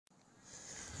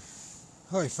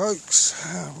Hi folks,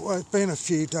 well it's been a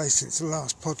few days since the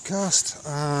last podcast,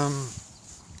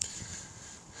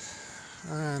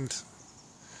 and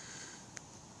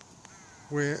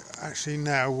we're actually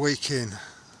now a week in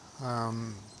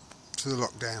to the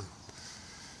lockdown.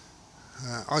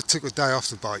 I took a day off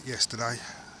the bike yesterday.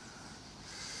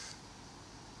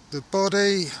 The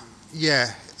body,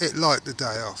 yeah, it liked the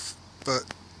day off,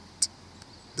 but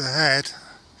the head,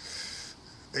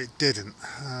 it didn't.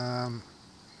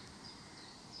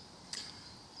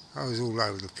 I was all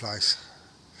over the place.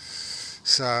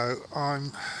 So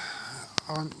I'm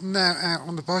now out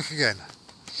on the bike again.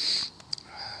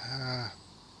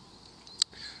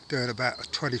 Doing about a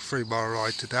 23-mile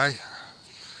ride today,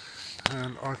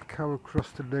 and I've come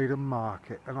across the Needham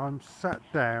Market, and I'm sat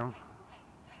down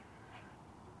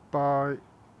by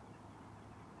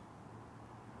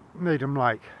Needham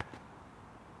Lake,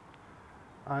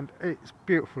 and it's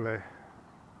beautiful here.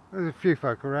 There's a few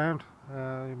folk around.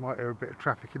 You might hear a bit of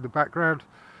traffic in the background,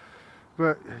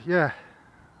 but yeah,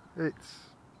 it's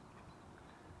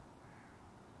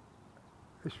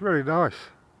really nice.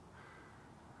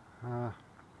 I've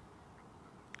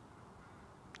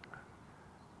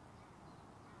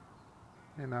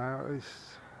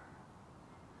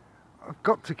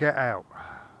got to get out.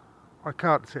 I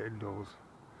can't sit indoors.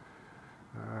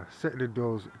 Sitting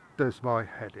indoors does my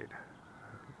head in.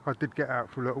 I did get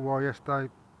out for a little while yesterday,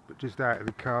 but just out of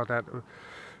the car down to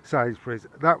Sainsbury's.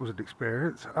 That was an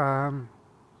experience.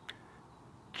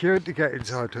 Queued to get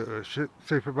inside to a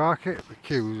supermarket. The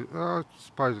queue was, I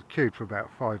suppose, queued for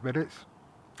about 5 minutes,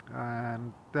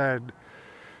 and then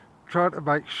trying to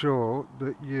make sure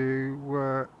that you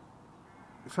were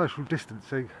social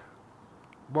distancing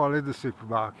while in the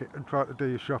supermarket and trying to do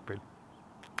your shopping,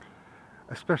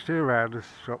 especially around a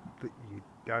shop that you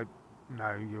don't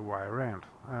know your way around.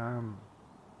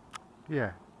 Yeah,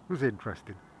 it was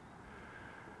interesting.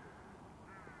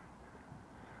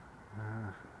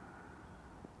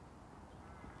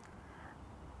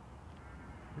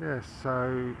 Yeah,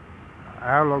 so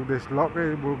how long this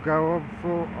lockdown will go on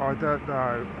for, I don't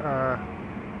know.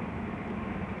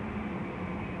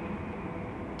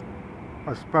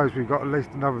 I suppose we've got at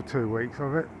least another 2 weeks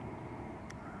of it,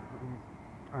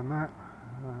 and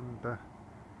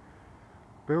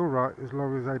be alright as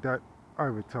long as they don't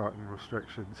over-tighten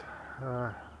restrictions,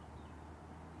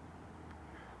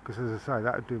 because as I say,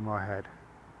 that would do my head.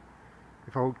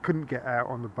 If I couldn't get out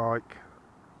on the bike,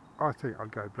 I think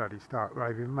I'd go bloody start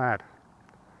raving mad.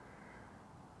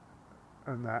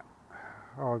 And that,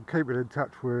 I'm keeping in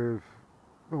touch with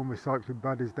all my cycling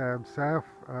buddies down south,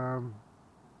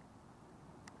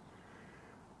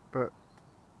 but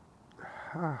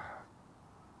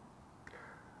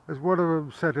as one of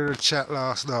them said in a chat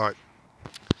last night,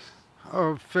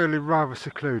 I'm feeling rather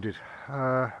secluded.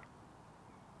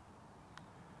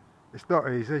 It's not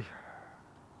easy.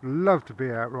 Love to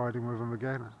be out riding with them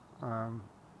again.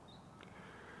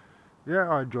 Yeah,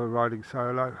 I enjoy riding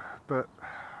solo, but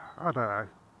I don't know.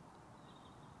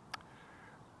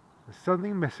 There's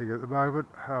something missing at the moment.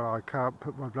 Oh, I can't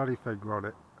put my bloody finger on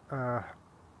it.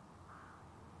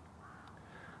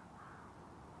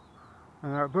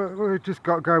 But we've just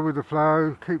got to go with the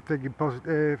flow, keep thinking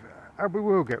positive, and we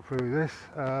will get through this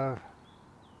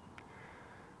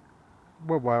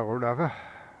one way or another.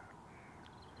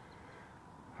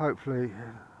 Hopefully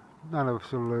none of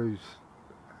us will lose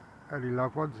any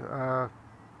loved ones and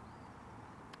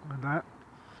that,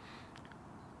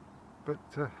 but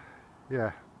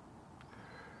yeah,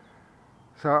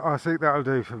 so I think that'll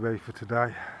do for me for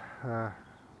today.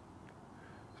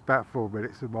 It's about 4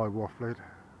 minutes of my waffling.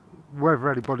 Whether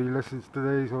anybody listens to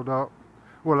these or not,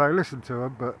 well, they listen to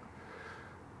them, but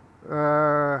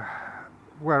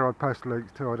where I post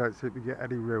links to, I don't seem to get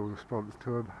any real response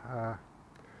to them,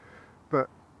 but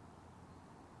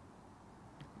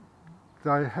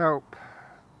they help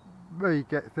me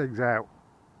get things out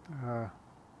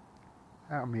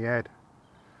of my head.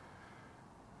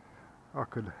 I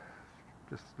could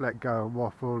just let go and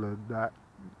waffle and that.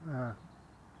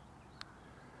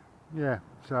 Yeah,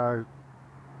 so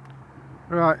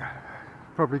right,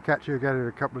 probably catch you again in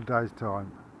a couple of days'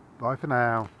 time. Bye for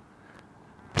now.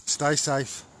 Stay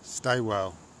safe, stay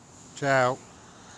well. Ciao.